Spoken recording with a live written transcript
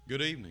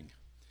Good evening.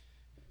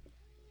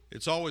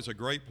 It's always a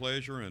great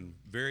pleasure and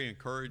very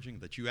encouraging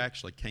that you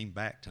actually came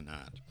back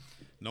tonight,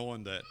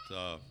 knowing that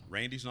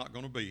Randy's not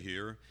going to be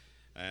here.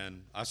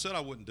 And I said I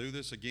wouldn't do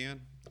this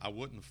again. I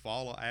wouldn't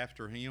follow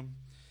after him,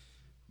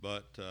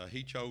 but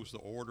he chose the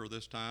order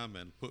this time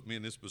and put me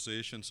in this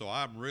position. So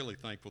I'm really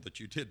thankful that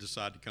you did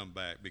decide to come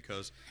back,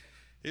 because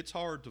it's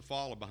hard to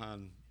follow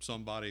behind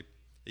somebody,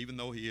 even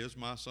though he is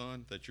my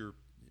son,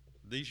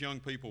 these young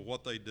people,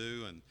 what they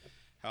do, and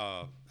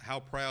how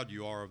proud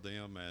you are of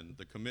them and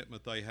the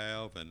commitment they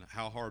have and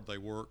how hard they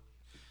work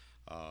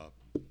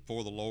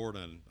for the Lord.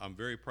 And I'm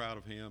very proud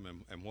of him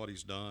and what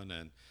he's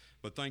done.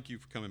 But thank you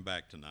for coming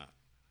back tonight.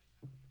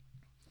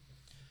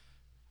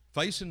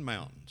 Facing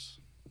mountains.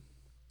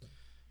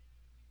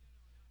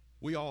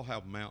 We all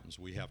have mountains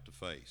we have to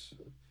face.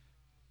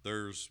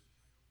 There's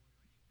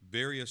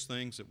various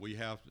things that we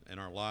have in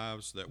our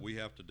lives that we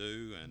have to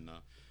do.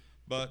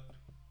 But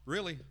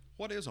really,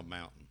 what is a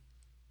mountain?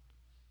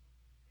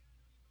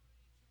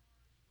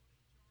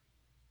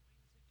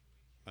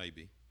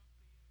 Maybe.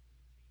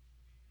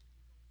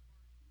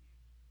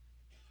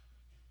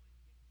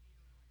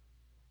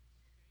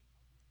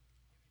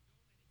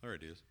 There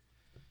it is.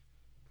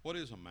 What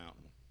is a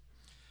mountain?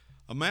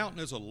 A mountain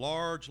is a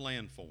large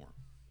landform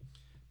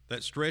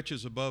that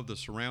stretches above the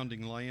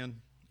surrounding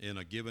land in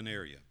a given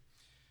area.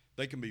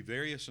 They can be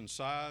various in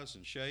size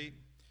and shape.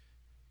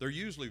 They're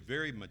usually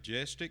very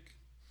majestic,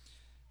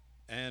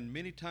 and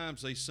many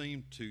times they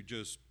seem to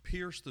just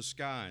pierce the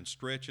sky and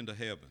stretch into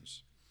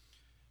heavens.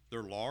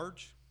 They're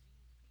large.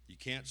 You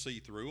can't see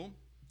through them.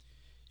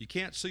 You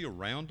can't see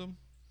around them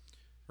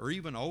or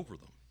even over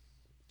them.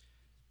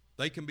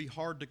 They can be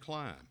hard to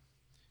climb,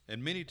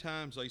 and many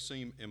times they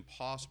seem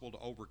impossible to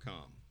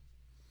overcome.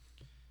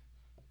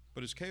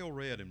 But as Cale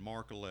read in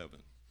Mark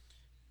 11,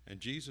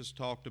 and Jesus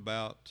talked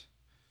about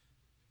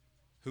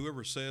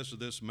whoever says to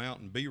this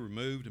mountain, "Be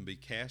removed and be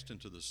cast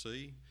into the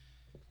sea,"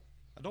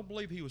 I don't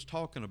believe he was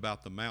talking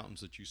about the mountains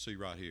that you see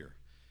right here.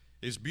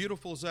 As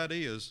beautiful as that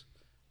is,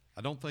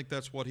 I don't think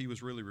that's what he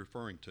was really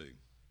referring to.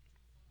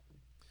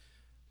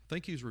 I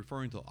think he's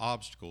referring to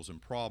obstacles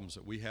and problems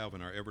that we have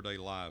in our everyday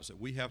lives that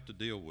we have to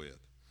deal with.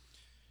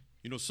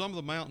 You know, some of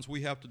the mountains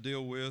we have to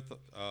deal with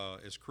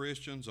as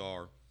Christians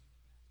are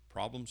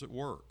problems at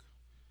work,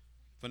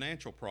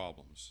 financial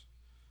problems,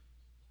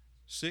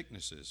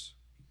 sicknesses,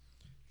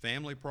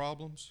 family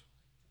problems,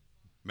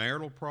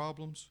 marital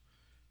problems,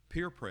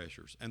 peer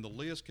pressures, and the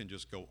list can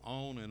just go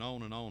on and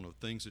on and on of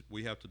things that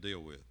we have to deal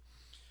with.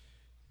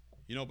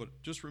 You know,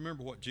 but just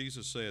remember what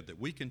Jesus said, that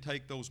we can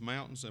take those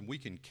mountains and we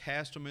can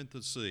cast them into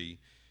the sea,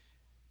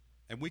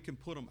 and we can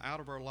put them out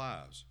of our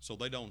lives so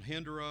they don't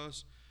hinder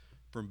us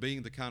from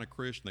being the kind of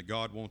Christian that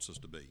God wants us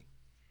to be.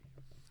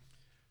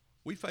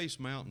 We face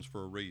mountains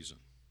for a reason.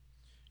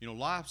 You know,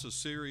 life's a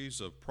series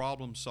of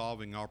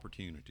problem-solving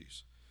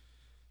opportunities.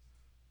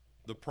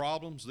 The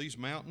problems, these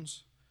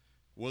mountains,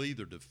 will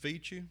either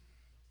defeat you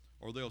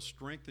or they'll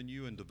strengthen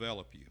you and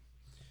develop you.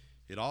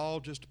 It all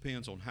just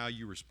depends on how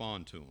you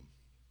respond to them.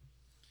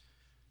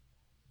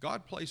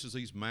 God places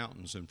these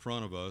mountains in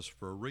front of us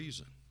for a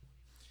reason.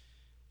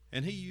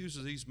 And he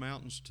uses these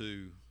mountains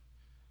to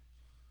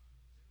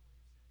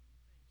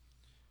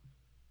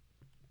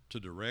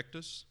direct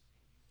us,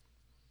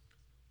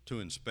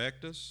 to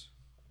inspect us,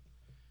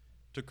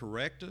 to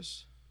correct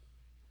us,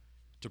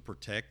 to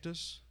protect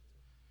us,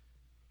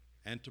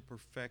 and to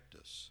perfect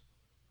us.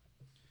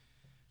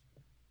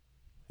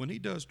 When he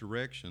does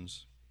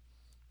directions,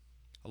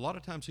 a lot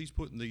of times he's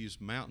putting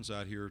these mountains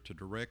out here to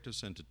direct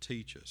us and to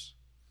teach us.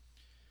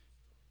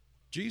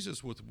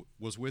 Jesus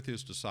was with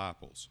his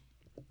disciples,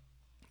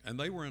 and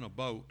they were in a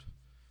boat.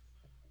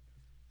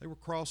 They were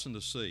crossing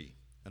the sea,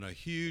 and a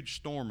huge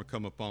storm had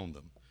come upon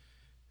them.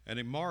 And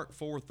in Mark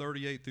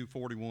 4:38 through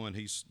 41,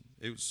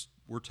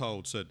 we're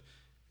told, said,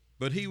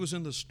 "But he was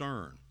in the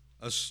stern,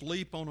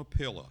 asleep on a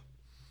pillow.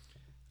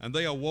 And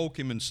they awoke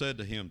him and said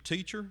to him,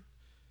 'Teacher,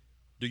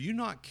 do you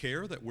not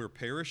care that we're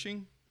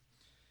perishing?'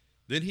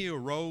 Then he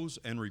arose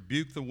and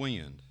rebuked the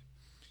wind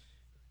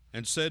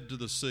and said to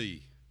the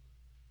sea,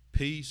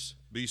 'Peace,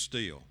 be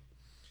still.'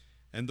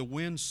 And the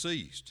wind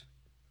ceased,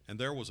 and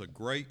there was a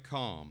great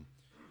calm.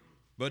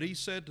 But he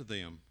said to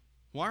them,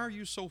 'Why are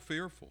you so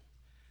fearful?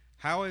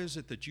 How is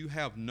it that you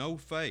have no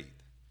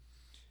faith?'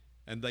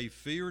 And they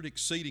feared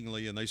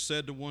exceedingly, and they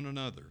said to one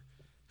another,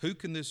 'Who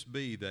can this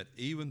be that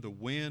even the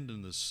wind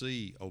and the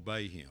sea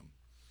obey him?'"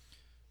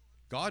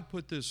 God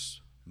put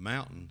this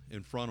mountain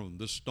in front of them,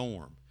 this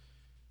storm,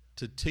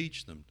 to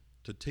teach them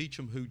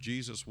who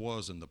Jesus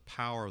was and the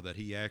power that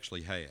he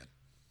actually had.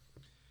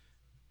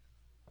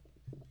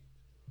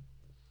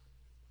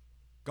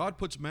 God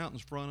puts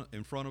mountains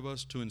in front of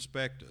us to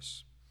inspect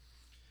us.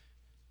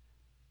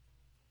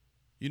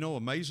 You know,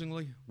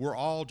 amazingly, we're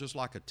all just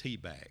like a tea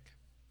bag.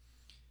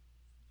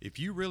 If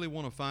you really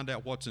want to find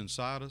out what's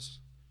inside us,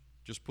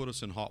 just put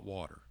us in hot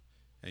water,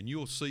 and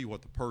you'll see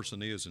what the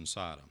person is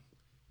inside them.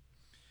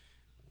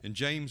 In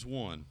James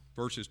 1,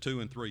 verses 2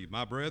 and 3,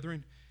 "My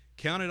brethren,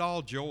 count it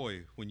all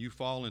joy when you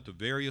fall into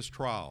various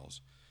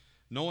trials,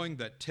 knowing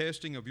that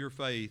testing of your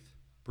faith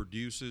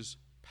produces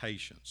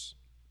patience.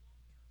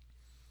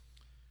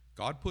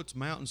 God puts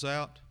mountains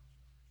out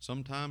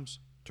sometimes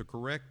to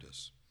correct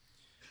us.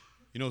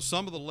 You know,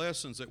 some of the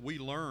lessons that we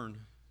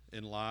learn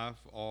in life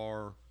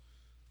are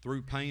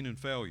through pain and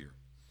failure.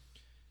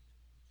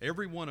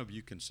 Every one of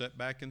you can sit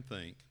back and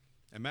think.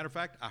 As a matter of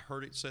fact, I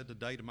heard it said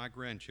today to my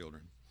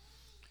grandchildren.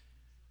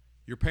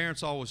 Your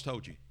parents always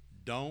told you,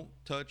 don't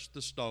touch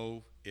the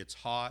stove. It's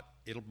hot.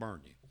 It'll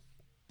burn you.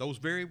 Those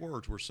very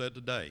words were said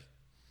today.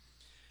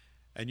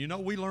 And you know,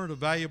 we learned a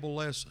valuable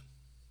lesson.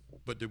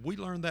 But did we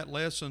learn that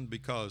lesson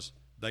because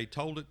they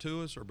told it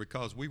to us or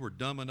because we were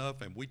dumb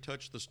enough and we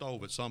touched the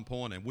stove at some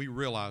point and we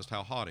realized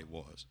how hot it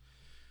was?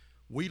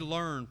 We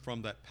learned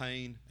from that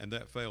pain and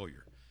that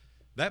failure.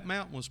 That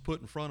mountain was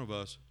put in front of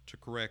us to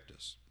correct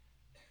us.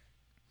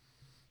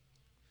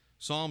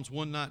 Psalms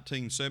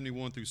 119,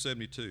 71 through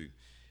 72.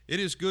 It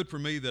is good for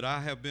me that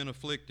I have been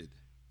afflicted,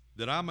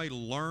 that I may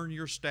learn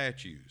your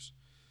statutes.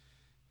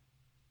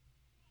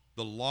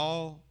 The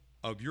law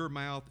of your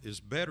mouth is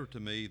better to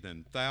me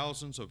than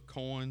thousands of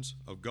coins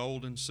of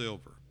gold and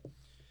silver.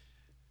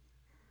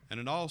 And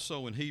it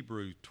also in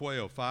Hebrews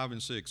 12, 5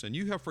 and 6. And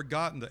you have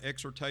forgotten the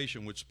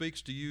exhortation which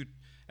speaks to you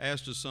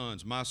as to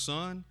sons. My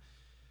son,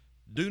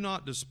 do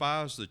not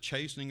despise the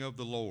chastening of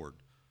the Lord,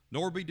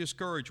 nor be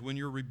discouraged when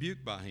you're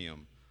rebuked by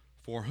him.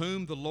 For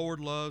whom the Lord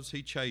loves,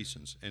 he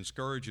chastens, and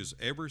scourges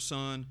every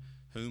son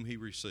whom he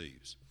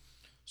receives.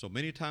 So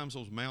many times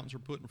those mountains are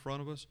put in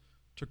front of us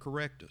to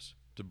correct us,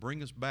 to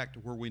bring us back to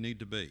where we need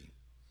to be.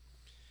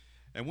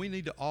 And we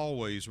need to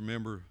always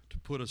remember to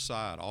put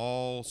aside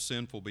all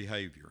sinful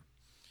behavior.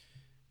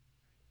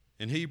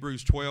 In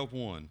Hebrews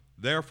 12:1,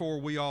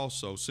 therefore we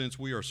also, since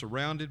we are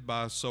surrounded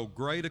by so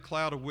great a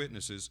cloud of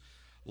witnesses,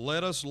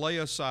 let us lay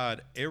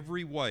aside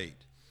every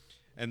weight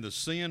and the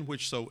sin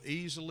which so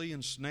easily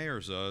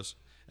ensnares us,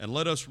 and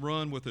let us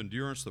run with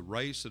endurance the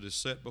race that is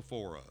set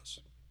before us.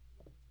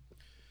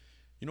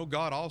 You know,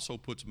 God also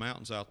puts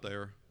mountains out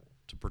there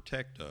to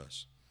protect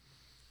us.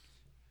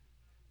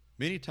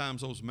 Many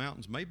times those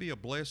mountains may be a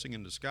blessing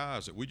in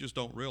disguise that we just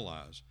don't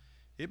realize.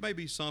 It may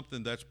be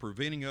something that's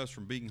preventing us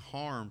from being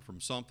harmed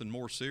from something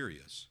more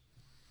serious.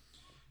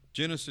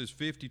 Genesis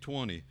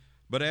 50:20,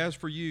 but as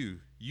for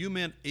you, you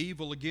meant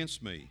evil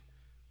against me,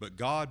 but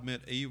God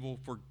meant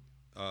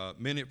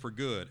it for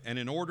good, and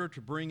in order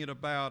to bring it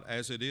about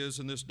as it is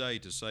in this day,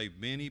 to save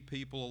many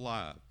people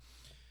alive.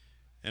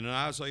 And in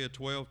Isaiah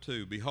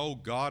 12:2,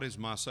 behold, God is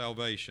my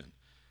salvation.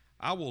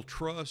 I will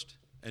trust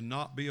and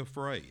not be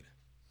afraid.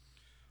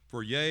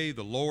 For yea,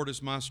 the Lord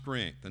is my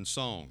strength and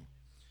song.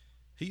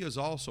 He has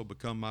also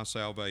become my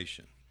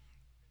salvation.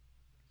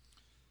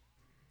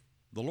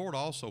 The Lord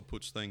also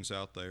puts things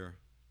out there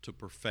to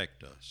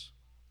perfect us.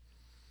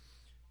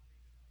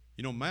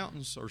 You know,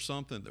 mountains are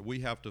something that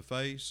we have to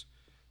face,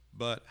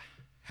 but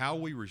how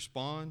we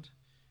respond,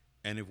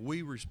 and if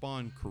we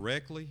respond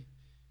correctly,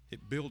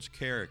 it builds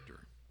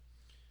character.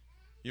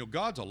 You know,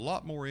 God's a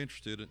lot more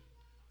interested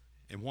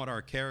in what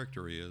our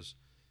character is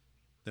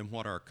than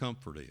what our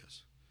comfort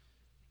is.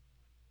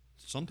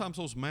 Sometimes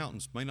those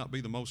mountains may not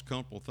be the most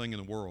comfortable thing in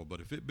the world,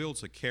 but if it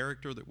builds a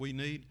character that we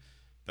need,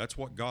 that's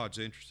what God's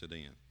interested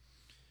in.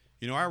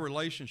 You know, our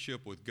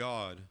relationship with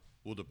God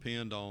will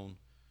depend on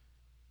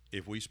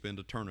if we spend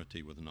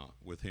eternity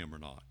with Him or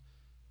not.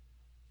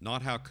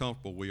 Not how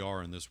comfortable we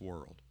are in this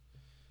world.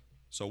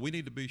 So we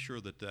need to be sure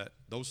that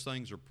those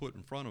things are put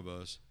in front of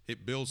us.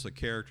 It builds the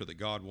character that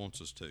God wants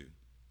us to.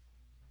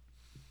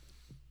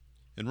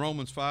 In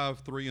Romans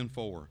 5:3 and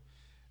 4,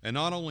 and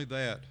not only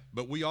that,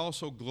 but we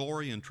also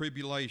glory in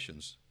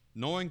tribulations,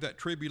 knowing that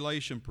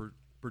tribulation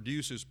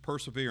produces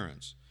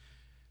perseverance,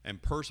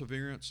 and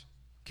perseverance,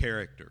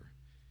 character,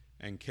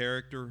 and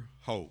character,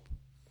 hope.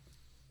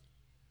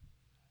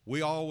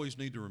 We always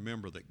need to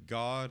remember that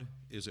God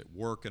is at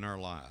work in our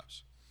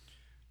lives.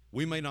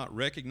 We may not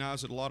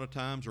recognize it a lot of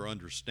times or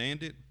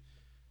understand it,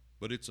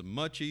 but it's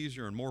much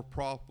easier and more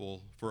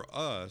profitable for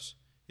us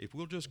if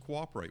we'll just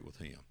cooperate with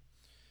Him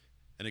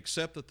and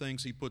accept the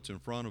things He puts in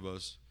front of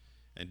us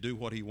and do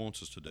what He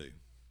wants us to do.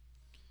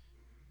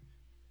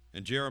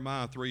 In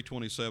Jeremiah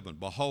 3:27,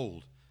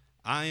 behold,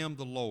 I am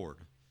the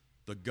Lord,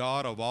 the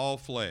God of all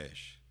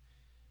flesh.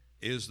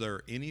 Is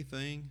there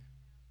anything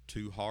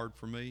too hard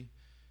for me?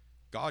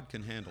 God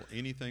can handle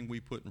anything we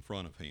put in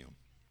front of Him.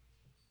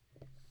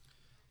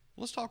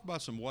 Let's talk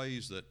about some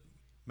ways that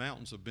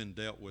mountains have been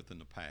dealt with in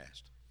the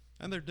past,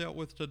 and they're dealt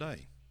with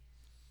today.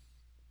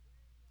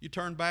 You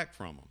turn back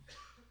from them.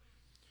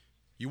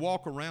 You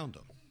walk around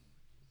them.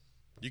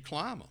 You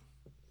climb them.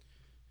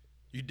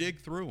 You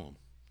dig through them,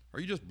 or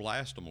you just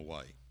blast them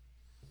away.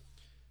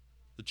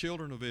 The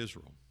children of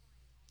Israel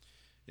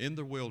in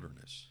the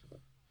wilderness,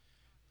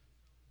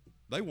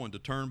 they wanted to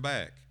turn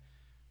back.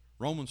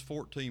 Romans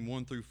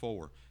 14:1 through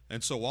 4.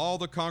 And so all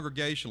the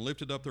congregation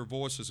lifted up their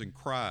voices and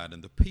cried,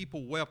 and the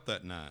people wept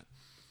that night.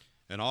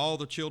 And all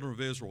the children of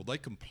Israel, they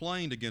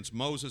complained against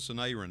Moses and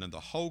Aaron, and the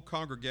whole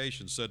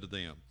congregation said to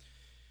them,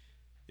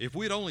 if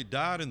we'd only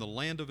died in the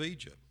land of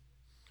Egypt,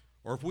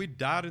 or if we'd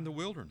died in the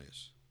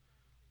wilderness,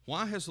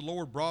 why has the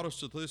Lord brought us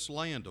to this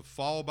land to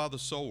fall by the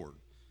sword,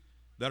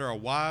 that our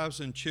wives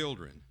and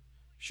children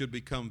should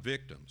become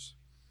victims.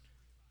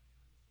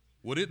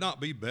 Would it not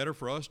be better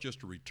for us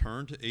just to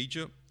return to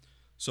Egypt?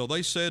 So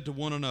they said to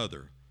one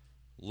another,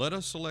 let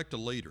us select a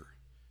leader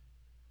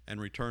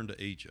and return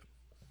to Egypt.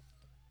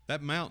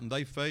 That mountain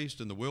they faced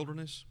in the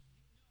wilderness,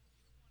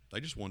 they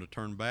just wanted to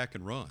turn back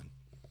and run.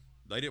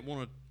 They didn't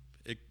want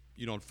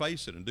to,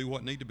 face it and do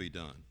what needed to be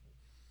done.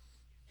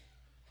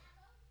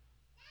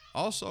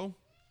 Also,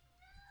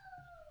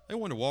 they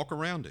wanted to walk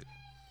around it.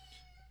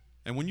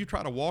 And when you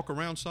try to walk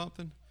around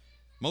something,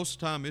 most of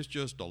the time it's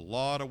just a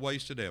lot of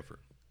wasted effort.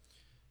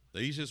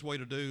 The easiest way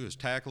to do is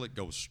tackle it,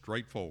 go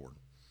straight forward.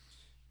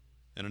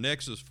 And in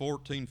Exodus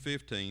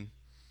 14:15,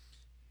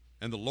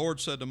 and the Lord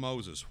said to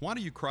Moses, why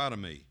do you cry to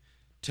me?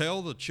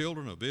 Tell the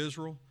children of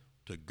Israel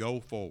to go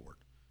forward.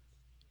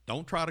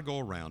 Don't try to go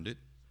around it.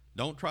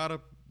 Don't try to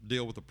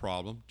deal with the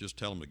problem. Just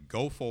tell them to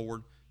go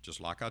forward,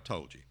 just like I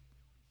told you.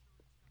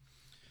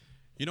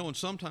 And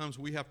sometimes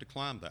we have to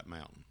climb that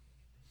mountain.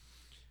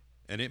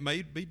 And it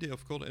may be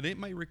difficult, and it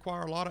may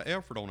require a lot of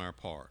effort on our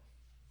part.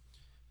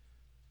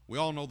 We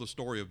all know the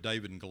story of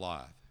David and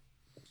Goliath.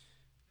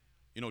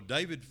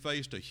 David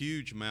faced a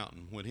huge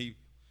mountain when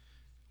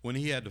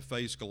he had to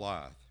face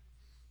Goliath.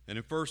 And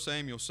in 1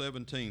 Samuel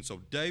 17,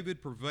 so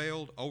David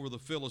prevailed over the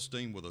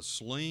Philistine with a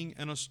sling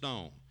and a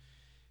stone.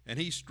 And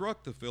he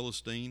struck the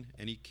Philistine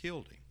and he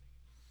killed him.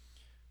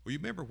 Well, you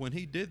remember when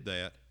he did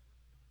that,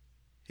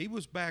 he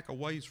was back a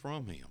ways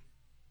from him.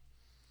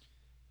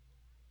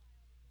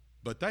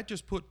 But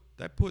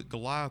that put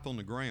Goliath on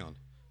the ground.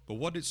 But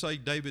what did it say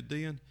David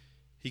did?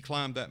 He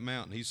climbed that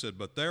mountain. He said,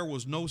 but there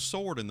was no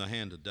sword in the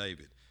hand of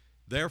David.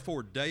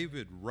 Therefore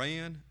David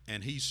ran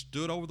and he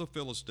stood over the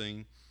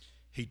Philistine.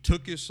 He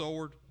took his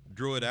sword,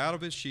 drew it out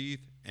of his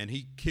sheath, and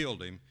he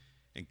killed him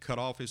and cut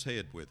off his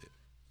head with it.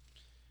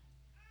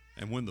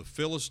 And when the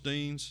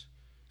Philistines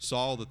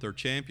saw that their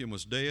champion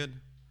was dead,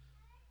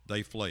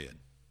 they fled.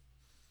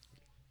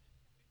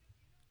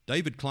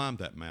 David climbed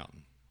that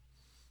mountain.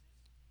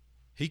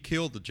 He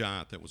killed the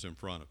giant that was in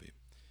front of him.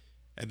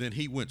 And then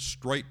he went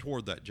straight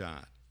toward that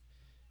giant.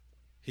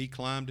 He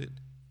climbed it,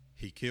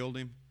 he killed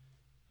him,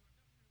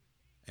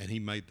 and he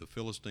made the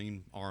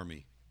Philistine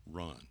army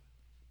run.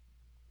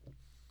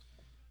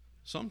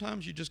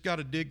 Sometimes you just got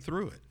to dig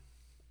through it.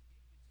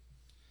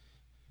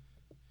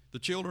 The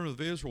children of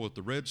Israel at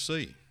the Red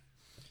Sea,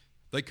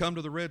 they come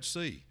to the Red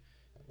Sea.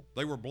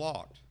 They were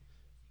blocked.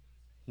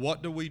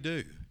 What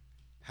do?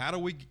 How are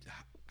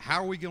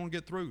we going to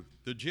get through?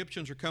 The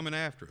Egyptians are coming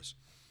after us.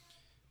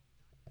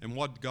 And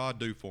what did God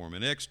do for them?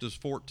 In Exodus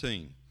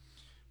 14,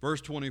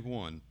 verse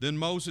 21, then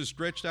Moses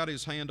stretched out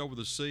his hand over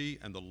the sea,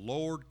 and the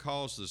Lord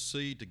caused the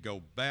sea to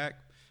go back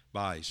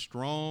by a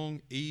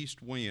strong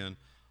east wind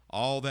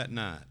all that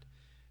night.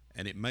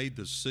 And it made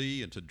the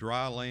sea into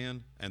dry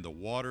land, and the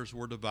waters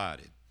were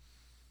divided.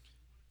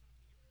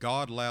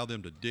 God allowed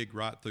them to dig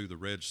right through the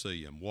Red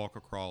Sea and walk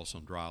across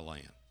on dry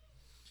land.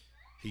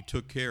 He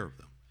took care of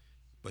them,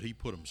 but he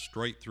put them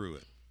straight through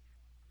it.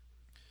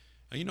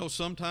 And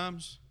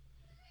sometimes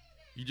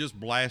you just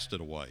blast it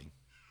away.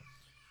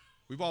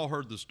 We've all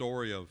heard the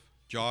story of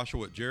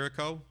Joshua at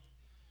Jericho.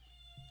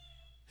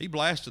 He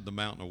blasted the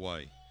mountain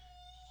away.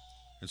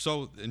 And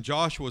so in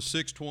Joshua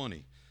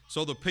 6:20,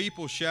 so the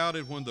people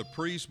shouted when the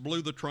priests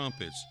blew the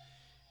trumpets.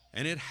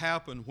 And it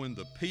happened when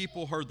the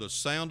people heard the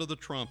sound of the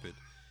trumpet,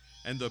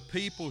 and the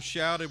people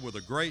shouted with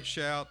a great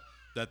shout,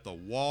 that the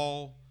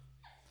wall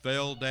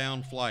fell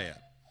down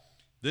flat.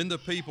 Then the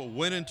people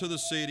went into the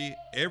city,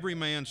 every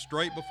man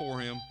straight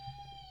before him,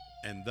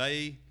 and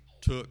they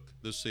took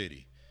the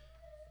city.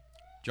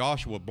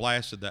 Joshua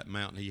blasted that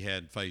mountain he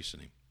had facing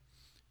him.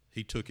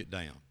 He took it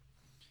down.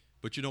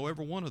 But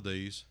every one of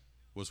these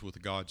was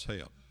with God's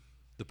help.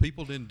 The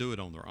people didn't do it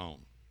on their own.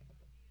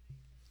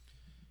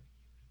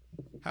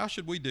 How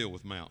should we deal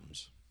with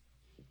mountains?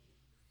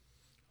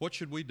 What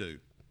should we do?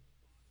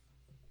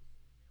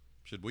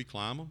 Should we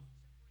climb them?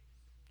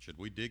 Should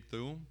we dig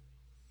through them?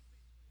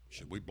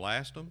 Should we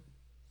blast them?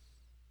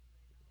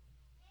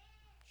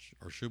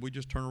 Or should we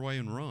just turn away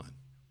and run?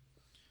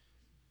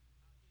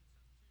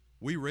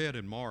 We read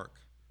in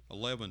Mark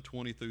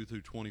 11:20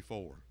 through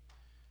 24.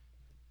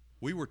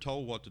 We were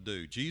told what to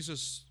do.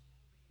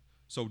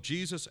 So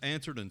Jesus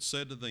answered and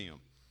said to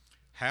them,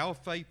 have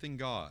faith in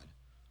God.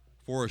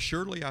 For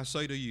assuredly I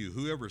say to you,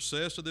 whoever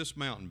says to this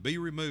mountain, be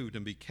removed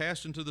and be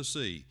cast into the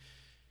sea,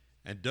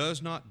 and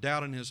does not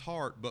doubt in his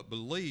heart, but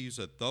believes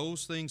that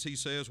those things he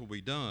says will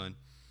be done,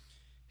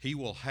 he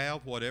will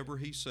have whatever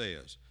he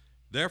says.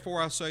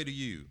 Therefore I say to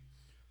you,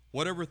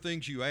 whatever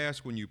things you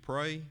ask when you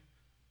pray,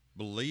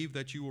 believe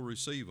that you will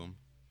receive them,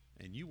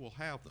 and you will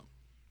have them.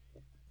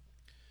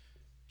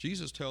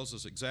 Jesus tells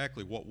us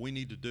exactly what we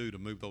need to do to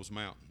move those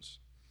mountains,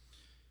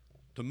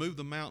 to move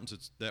the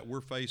mountains that we're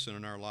facing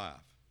in our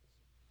life.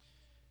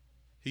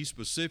 He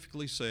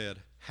specifically said,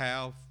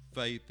 have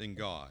faith in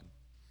God.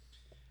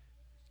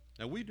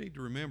 Now we need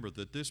to remember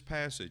that this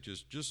passage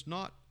is just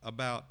not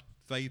about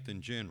faith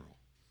in general.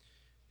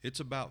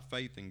 It's about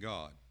faith in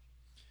God.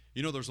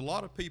 There's a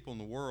lot of people in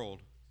the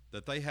world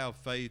that they have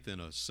faith in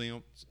a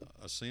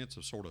sense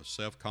of sort of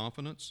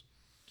self-confidence.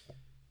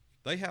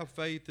 They have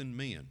faith in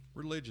men,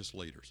 religious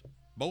leaders,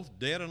 both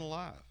dead and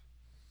alive.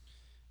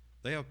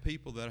 They have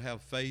people that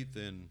have faith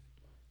in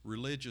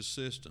religious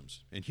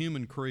systems and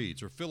human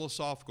creeds or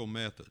philosophical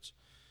methods.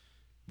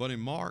 But in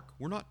Mark,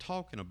 we're not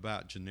talking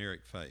about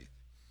generic faith.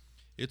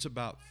 It's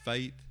about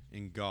faith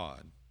in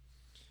God.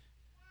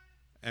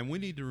 And we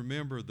need to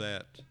remember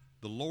that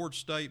the Lord's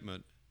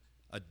statement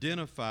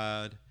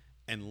identified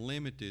and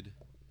limited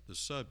the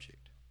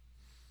subject.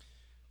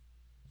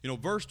 You know,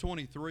 verse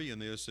 23 in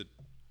this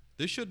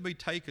shouldn't be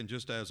taken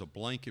just as a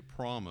blanket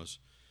promise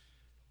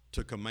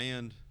to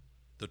command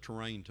the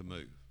terrain to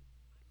move.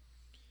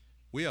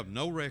 We have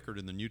no record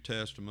in the New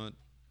Testament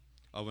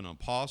of an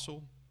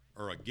apostle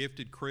or a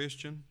gifted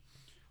Christian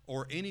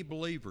or any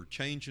believer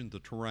changing the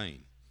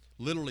terrain,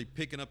 literally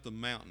picking up the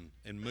mountain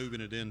and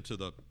moving it into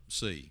the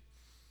sea.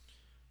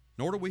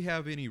 Nor do we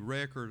have any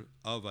record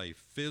of a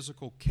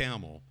physical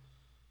camel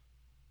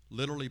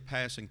literally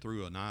passing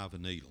through an eye of a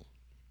needle.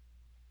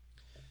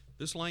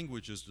 This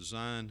language is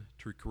designed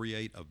to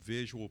create a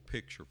visual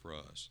picture for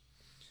us.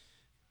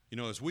 You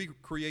know, as we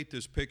create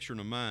this picture in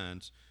our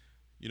minds,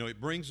 you know,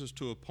 it brings us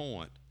to a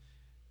point.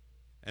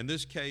 In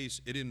this case,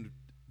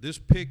 this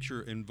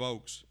picture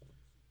invokes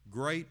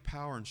great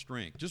power and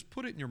strength. Just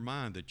put it in your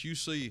mind that you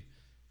see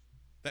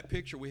that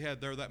picture we had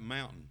there, that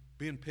mountain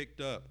being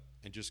picked up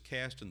and just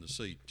cast in the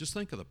sea. Just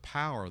think of the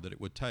power that it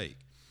would take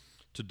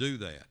to do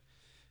that.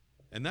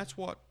 And that's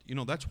what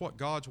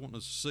God's wanting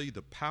us to see,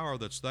 the power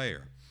that's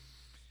there.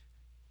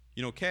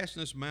 You know,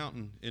 casting this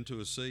mountain into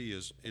a sea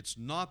it's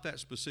not that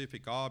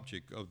specific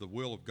object of the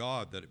will of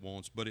God that it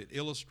wants, but it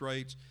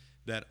illustrates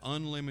that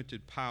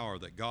unlimited power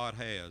that God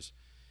has.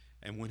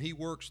 And when He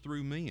works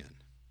through men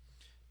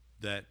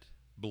that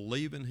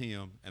believe in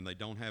Him and they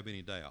don't have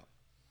any doubt.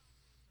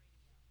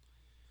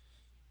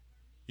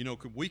 You know,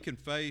 we can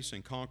face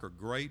and conquer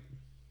great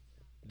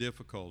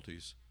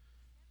difficulties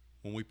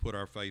when we put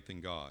our faith in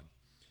God.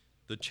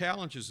 The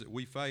challenges that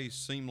we face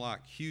seem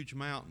like huge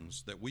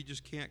mountains that we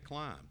just can't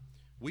climb.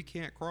 We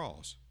can't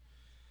cross.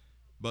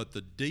 But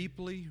the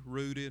deeply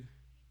rooted,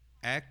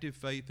 active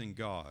faith in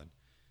God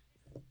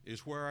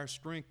is where our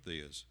strength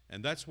is.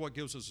 And that's what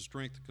gives us the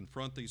strength to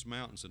confront these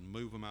mountains and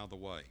move them out of the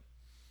way.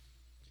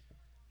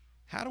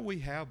 How do we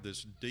have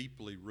this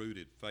deeply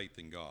rooted faith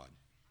in God?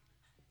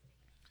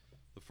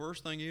 The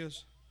first thing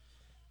is,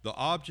 the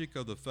object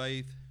of the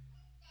faith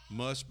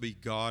must be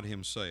God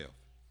Himself.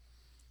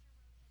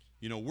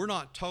 You know, we're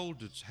not told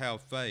to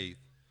have faith,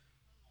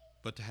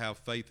 but to have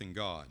faith in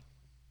God.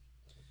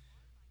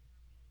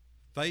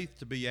 Faith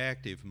to be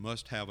active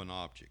must have an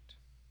object.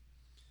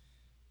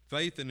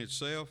 Faith in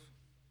itself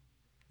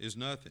is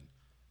nothing.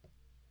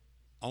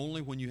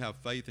 Only when you have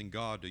faith in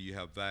God do you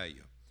have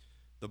value.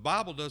 The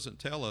Bible doesn't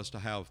tell us to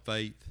have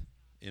faith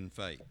in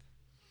faith.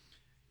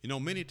 You know,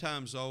 many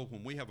times, though,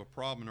 when we have a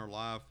problem in our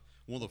life,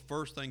 one of the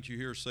first things you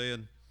hear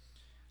said,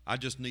 I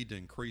just need to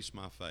increase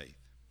my faith.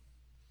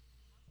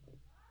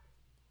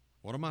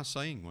 What am I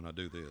saying when I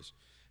do this?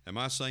 Am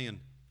I saying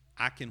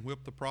I can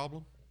whip the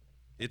problem?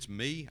 It's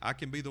me. I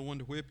can be the one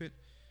to whip it.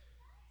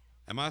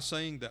 Am I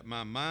saying that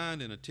my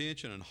mind and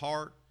attention and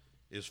heart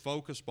is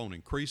focused on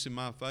increasing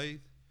my faith?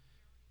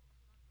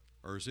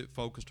 Or is it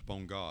focused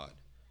upon God?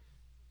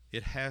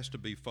 It has to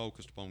be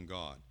focused upon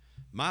God.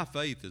 My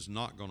faith is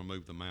not going to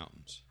move the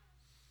mountains.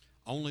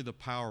 Only the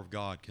power of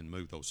God can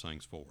move those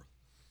things forth.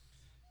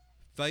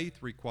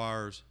 Faith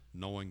requires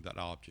knowing that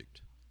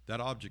object. That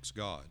object's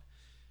God.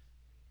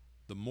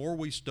 The more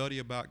we study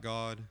about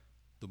God,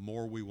 the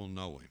more we will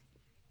know Him.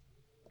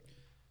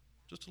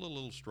 Just a little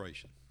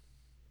illustration.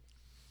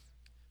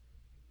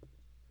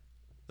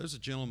 There's a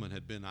gentleman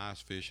had been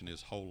ice fishing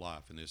his whole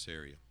life in this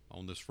area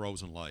on this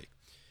frozen lake.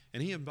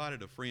 And he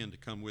invited a friend to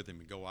come with him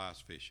and go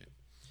ice fishing.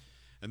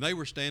 And they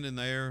were standing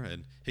there,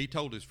 and he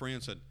told his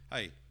friend, said,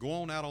 hey, go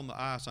on out on the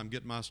ice. I'm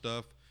getting my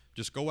stuff.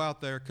 Just go out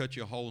there, cut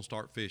you a hole, and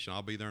start fishing.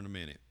 I'll be there in a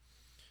minute.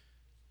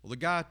 Well, the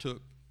guy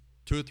took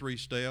 2 or 3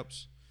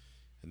 steps,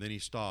 and then he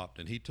stopped,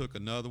 and he took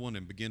another one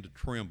and began to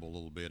tremble a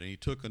little bit. And he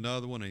took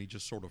another one, and he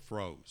just sort of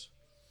froze.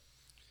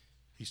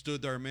 He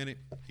stood there a minute.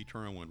 He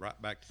turned and went right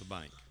back to the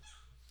bank.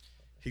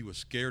 He was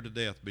scared to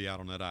death to be out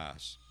on that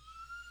ice.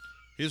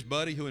 His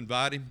buddy who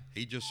invited him,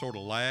 he just sort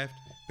of laughed,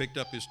 picked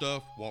up his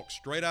stuff, walked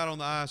straight out on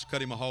the ice,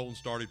 cut him a hole, and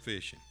started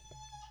fishing.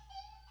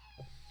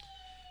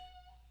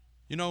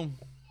 You know,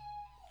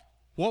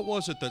 what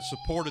was it that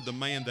supported the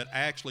man that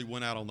actually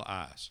went out on the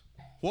ice?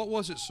 What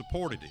was it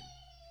supported him?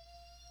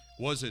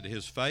 Was it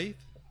his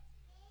faith?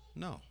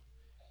 No,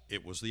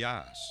 it was the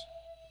ice.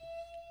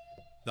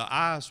 The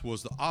ice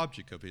was the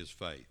object of his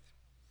faith.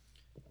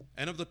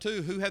 And of the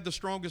two, who had the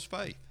strongest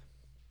faith?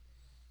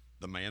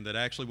 The man that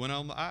actually went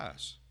on the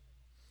ice.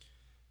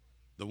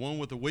 The one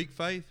with the weak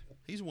faith,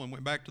 he's the one who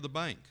went back to the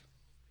bank.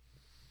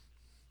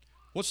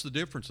 What's the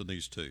difference in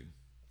these two?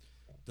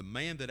 The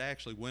man that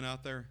actually went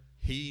out there,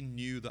 he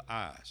knew the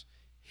ice.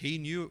 He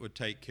knew it would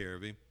take care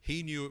of him.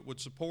 He knew it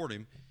would support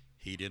him.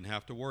 He didn't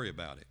have to worry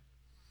about it.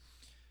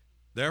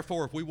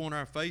 Therefore, if we want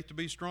our faith to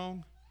be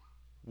strong,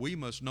 we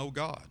must know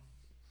God.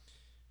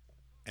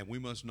 And we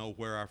must know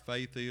where our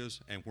faith is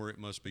and where it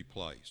must be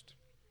placed.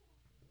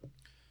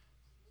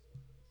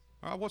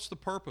 All right, what's the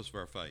purpose of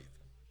our faith?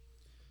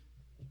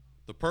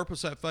 The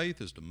purpose of that faith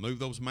is to move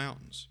those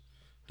mountains,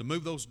 to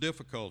move those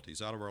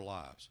difficulties out of our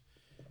lives.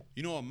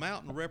 You know, a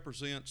mountain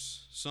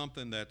represents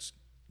something that's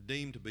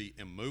deemed to be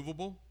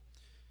immovable,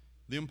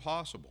 the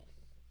impossible.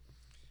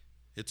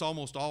 It's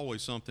almost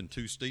always something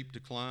too steep to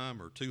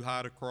climb or too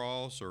high to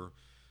cross or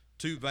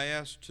too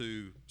vast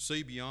to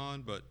see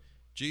beyond, but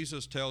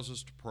Jesus tells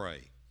us to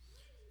pray.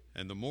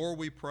 And the more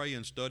we pray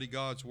and study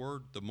God's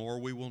Word, the more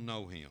we will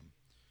know Him.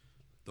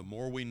 The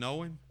more we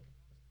know Him,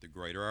 the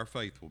greater our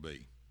faith will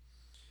be.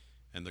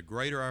 And the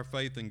greater our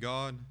faith in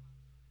God,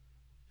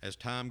 as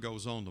time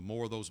goes on, the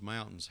more those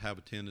mountains have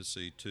a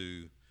tendency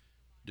to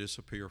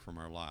disappear from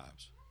our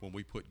lives when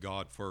we put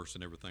God first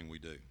in everything we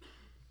do.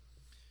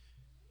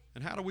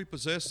 And how do we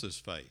possess this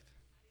faith?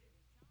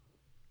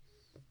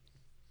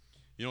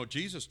 You know,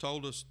 Jesus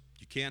told us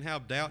you can't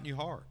have doubt in your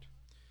heart,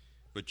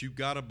 but you've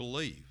got to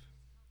believe.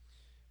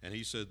 And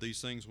He said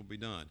these things will be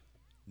done.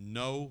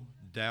 No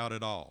doubt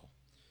at all.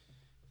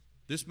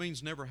 This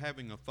means never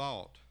having a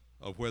thought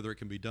of whether it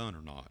can be done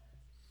or not.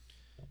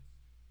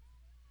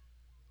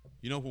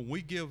 You know, when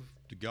we give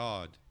to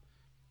God,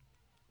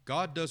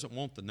 God doesn't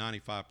want the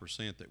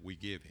 95% that we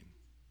give Him.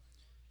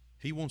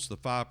 He wants the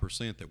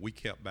 5% that we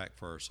kept back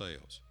for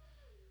ourselves.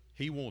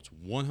 He wants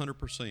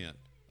 100%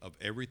 of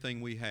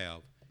everything we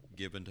have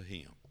given to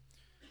Him.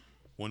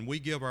 When we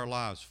give our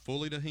lives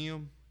fully to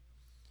Him,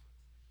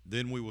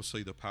 then we will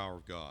see the power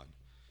of God.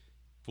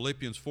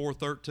 Philippians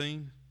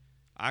 4:13,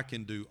 I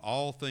can do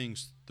all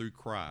things through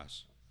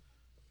Christ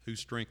who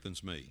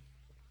strengthens me.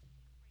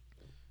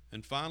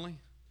 And finally,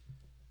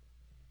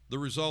 the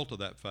result of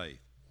that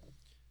faith.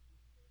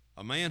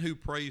 A man who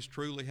prays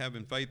truly,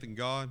 having faith in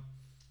God,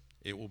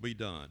 it will be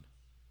done.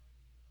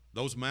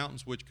 Those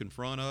mountains which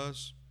confront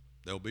us,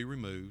 they'll be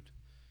removed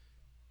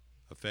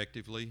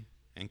effectively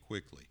and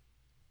quickly.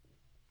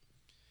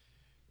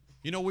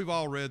 You know, we've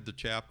all read the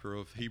chapter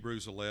of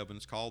Hebrews 11.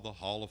 It's called the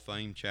Hall of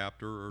Fame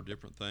chapter or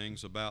different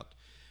things about,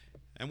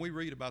 and we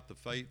read about the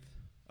faith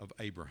of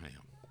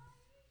Abraham.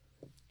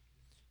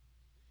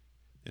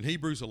 In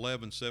Hebrews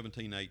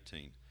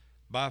 11:17-18,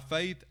 by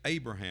faith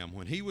Abraham,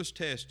 when he was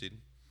tested,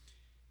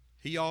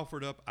 he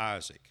offered up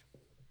Isaac.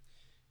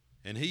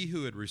 And he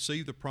who had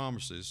received the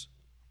promises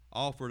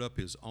offered up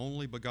his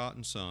only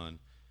begotten son,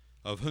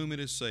 of whom it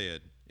is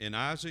said, in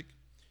Isaac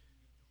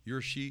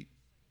your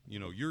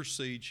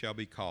seed shall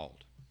be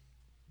called.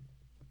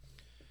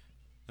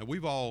 Now,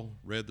 we've all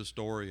read the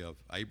story of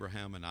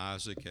Abraham and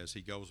Isaac as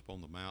he goes up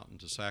on the mountain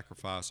to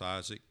sacrifice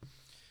Isaac.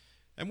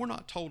 And we're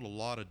not told a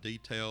lot of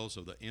details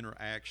of the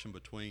interaction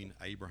between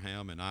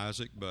Abraham and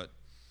Isaac, but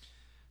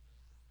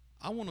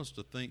I want us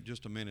to think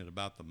just a minute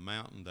about the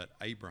mountain that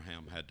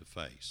Abraham had to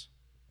face.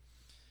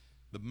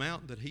 The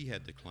mountain that he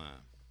had to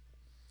climb.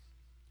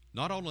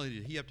 Not only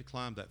did he have to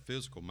climb that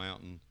physical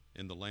mountain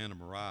in the land of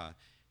Moriah,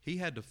 he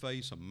had to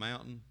face a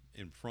mountain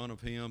in front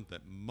of him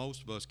that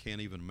most of us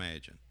can't even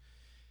imagine.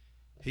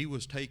 He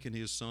was taking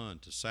his son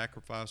to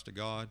sacrifice to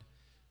God,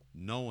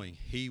 knowing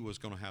he was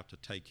going to have to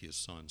take his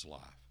son's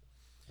life.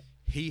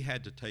 He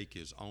had to take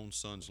his own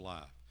son's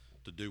life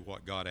to do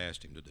what God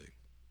asked him to do.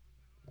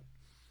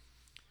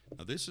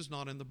 Now, this is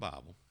not in the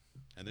Bible,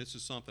 and this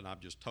is something I've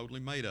just totally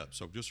made up,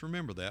 so just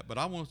remember that. But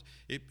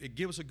it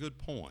gives a good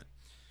point.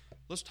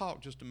 Let's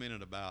talk just a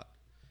minute about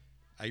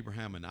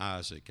Abraham and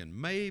Isaac and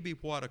maybe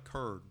what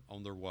occurred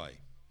on their way.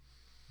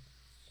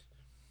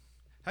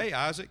 Hey,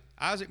 Isaac,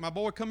 my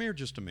boy, come here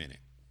just a minute.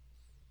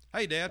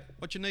 Hey, Dad,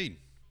 what you need?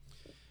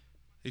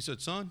 He said,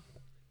 son,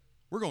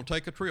 we're going to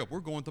take a trip. We're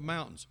going to the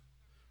mountains.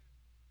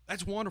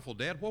 That's wonderful,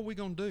 Dad. What are we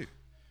going to do?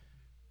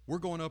 We're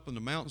going up in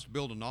the mountains to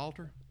build an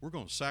altar. We're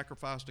going to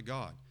sacrifice to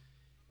God.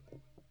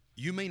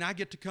 You mean I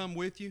get to come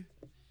with you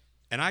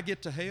and I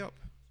get to help?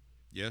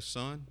 Yes,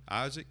 son,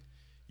 Isaac,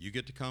 you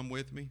get to come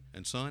with me.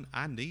 And son,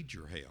 I need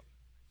your help.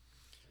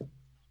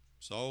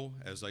 So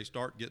as they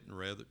start getting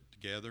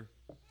together,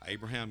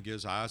 Abraham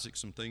gives Isaac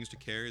some things to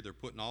carry. They're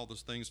putting all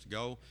those things to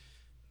go.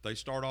 They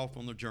start off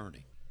on their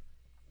journey.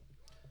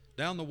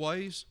 Down the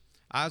ways,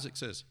 Isaac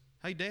says,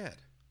 hey, Dad,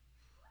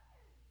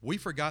 we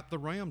forgot the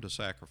ram to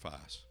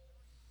sacrifice.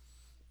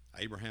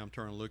 Abraham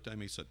turned and looked at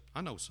him. He said,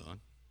 I know, son.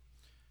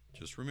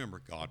 Just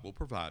remember, God will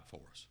provide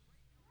for us.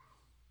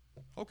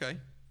 Okay.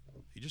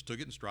 He just took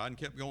it in stride and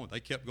kept going. They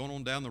kept going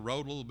on down the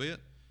road a little bit.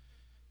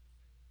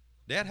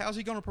 Dad, how's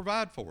he going to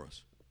provide for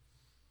us?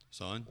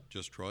 Son,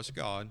 just trust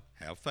God.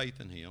 Have faith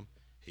in Him.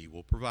 He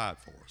will provide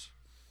for us.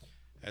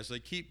 As they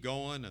keep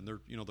going and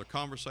their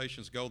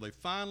conversations go, they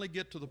finally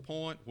get to the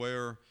point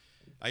where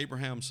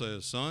Abraham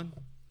says, son,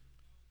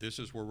 this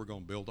is where we're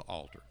going to build the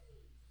altar.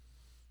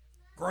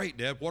 Great,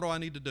 Dad. What do I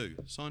need to do?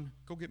 Son,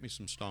 go get me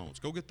some stones.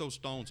 Go get those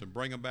stones and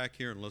bring them back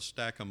here and let's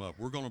stack them up.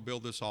 We're going to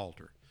build this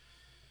altar.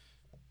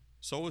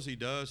 So as he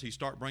does, he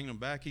starts bringing them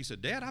back. He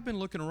said, Dad, I've been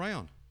looking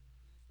around.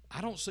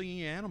 I don't see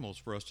any animals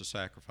for us to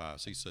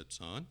sacrifice. He said,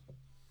 son,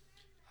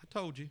 I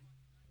told you.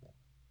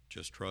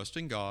 Just trust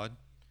in God.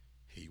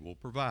 He will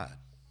provide.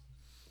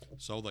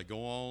 So they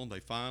go on, they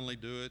finally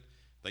do it.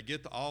 They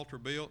get the altar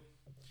built.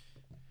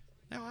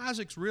 Now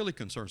Isaac's really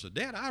concerned. He said,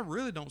 Dad, I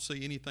really don't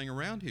see anything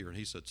around here. And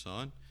he said,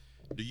 son,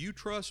 do you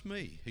trust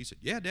me? He said,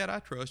 yeah, Dad, I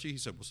trust you. He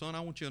said, well, son,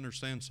 I want you to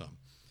understand something.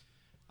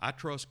 I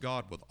trust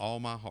God with all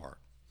my heart,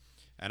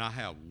 and I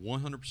have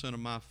 100% of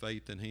my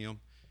faith in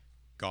him.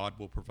 God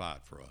will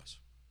provide for us.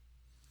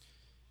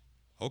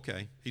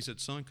 Okay. He said,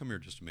 son, come here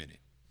just a minute.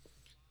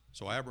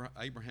 So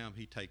Abraham,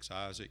 he takes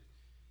Isaac.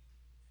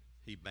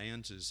 He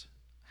bands his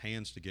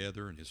hands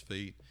together and his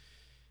feet,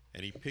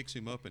 and he picks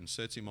him up and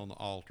sets him on the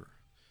altar.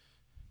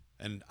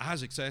 And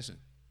Isaac's asking,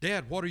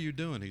 Dad, what are you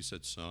doing? He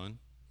said, son,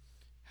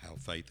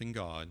 have faith in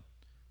God.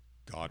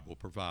 God will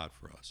provide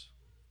for us.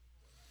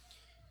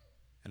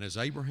 And as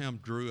Abraham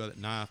drew that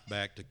knife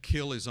back to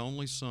kill his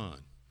only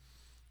son,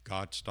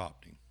 God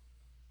stopped him.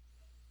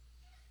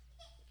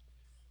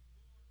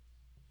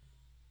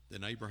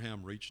 Then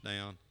Abraham reached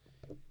down.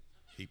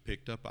 He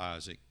picked up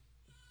Isaac,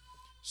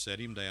 set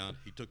him down.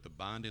 He took the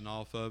binding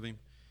off of him.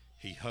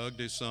 He hugged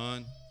his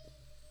son,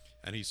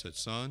 and he said,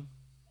 son,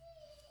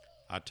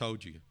 I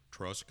told you,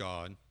 trust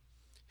God.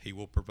 He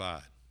will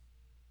provide.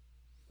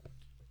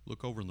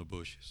 Look over in the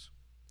bushes.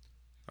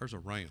 There's a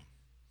ram.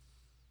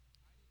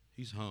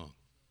 He's hung.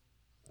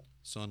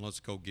 Son, let's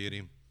go get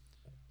him.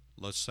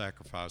 Let's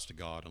sacrifice to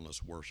God and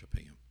let's worship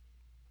him.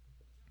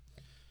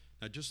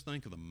 Now just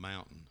think of the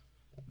mountain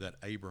that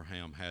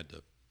Abraham had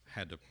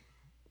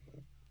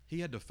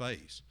to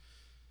face.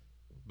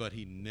 But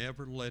he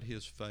never let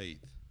his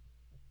faith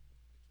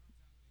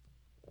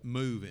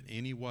move in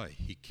any way.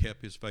 He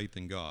kept his faith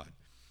in God.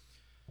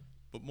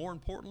 But more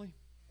importantly,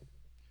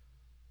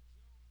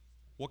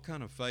 what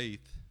kind of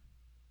faith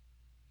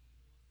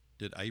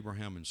did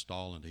Abraham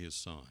install into his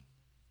son?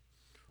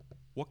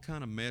 What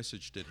kind of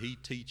message did he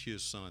teach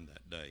his son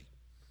that day?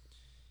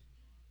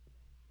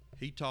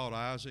 He taught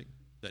Isaac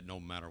that no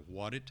matter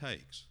what it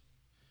takes,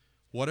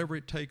 whatever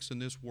it takes in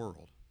this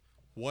world,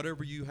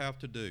 whatever you have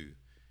to do,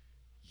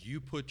 you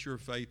put your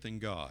faith in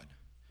God.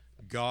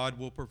 God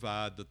will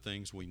provide the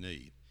things we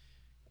need.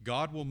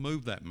 God will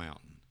move that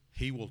mountain.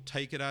 He will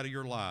take it out of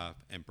your life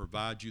and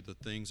provide you the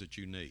things that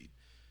you need.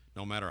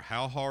 No matter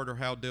how hard or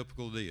how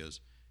difficult it is,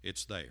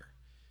 it's there.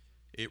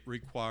 It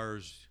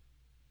requires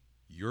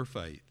your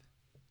faith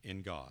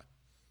in God,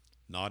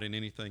 not in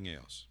anything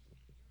else.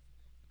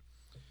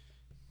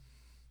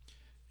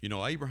 You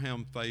know,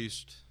 Abraham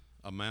faced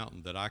a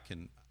mountain that I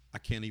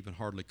can't even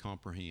hardly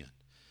comprehend.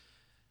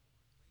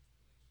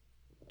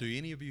 Do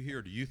any of you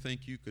here, do you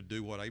think you could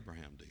do what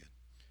Abraham did?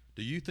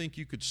 Do you think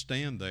you could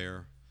stand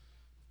there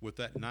with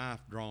that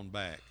knife drawn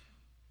back,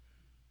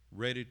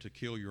 ready to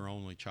kill your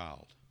only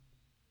child?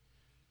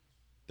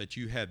 That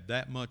you had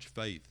that much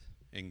faith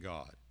in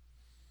God?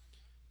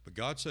 But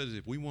God says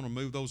if we want to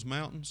move those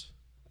mountains,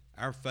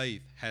 our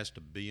faith has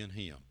to be in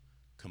him,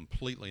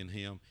 completely in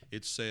him.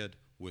 It's said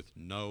with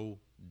no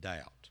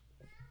doubt.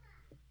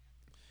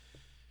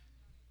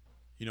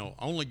 You know,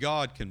 only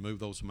God can move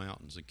those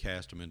mountains and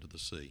cast them into the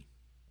sea.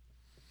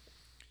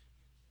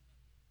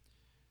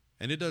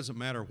 And it doesn't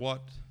matter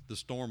what the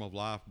storm of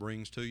life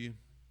brings to you,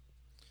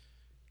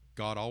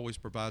 God always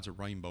provides a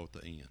rainbow at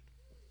the end.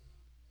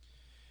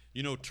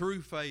 You know,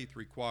 true faith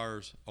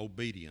requires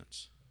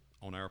obedience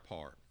on our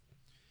part.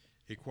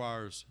 It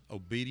requires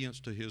obedience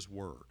to his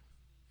word.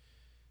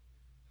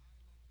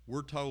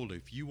 We're told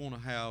if you want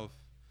to have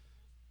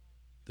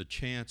the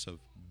chance of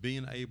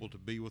being able to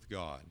be with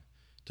God,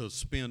 to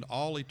spend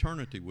all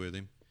eternity with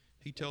him,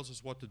 he tells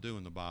us what to do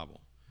in the Bible.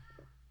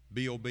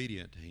 Be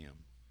obedient to him.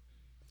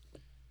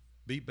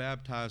 Be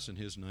baptized in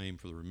his name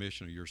for the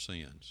remission of your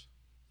sins.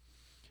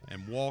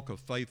 And walk a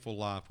faithful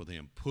life with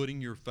him,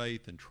 putting your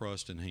faith and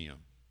trust in him.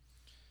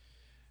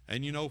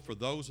 And you know, for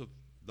those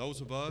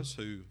of us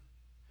who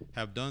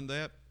have done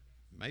that,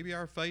 maybe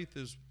our faith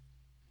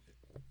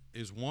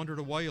is wandered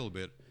away a little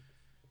bit.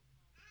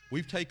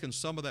 We've taken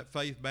some of that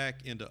faith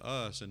back into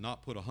us and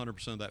not put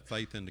 100% of that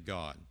faith into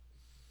God.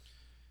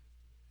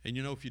 And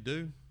you know, if you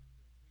do,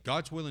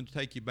 God's willing to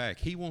take you back.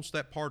 He wants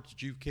that part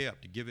that you've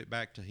kept to give it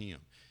back to him.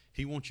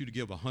 He wants you to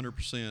give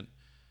 100%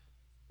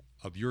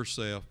 of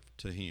yourself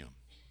to him.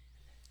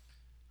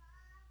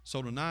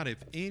 So tonight, if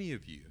any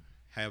of you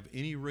have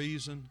any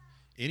reason,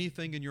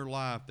 anything in your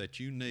life that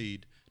you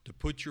need to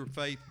put your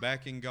faith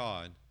back in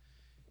God,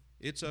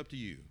 it's up to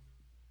you.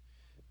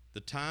 The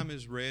time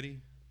is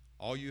ready.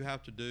 All you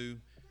have to do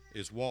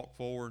is walk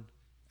forward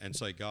and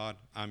say, God,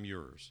 I'm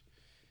yours.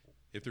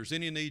 If there's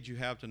any need you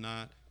have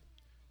tonight,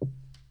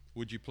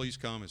 would you please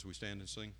come as we stand and sing?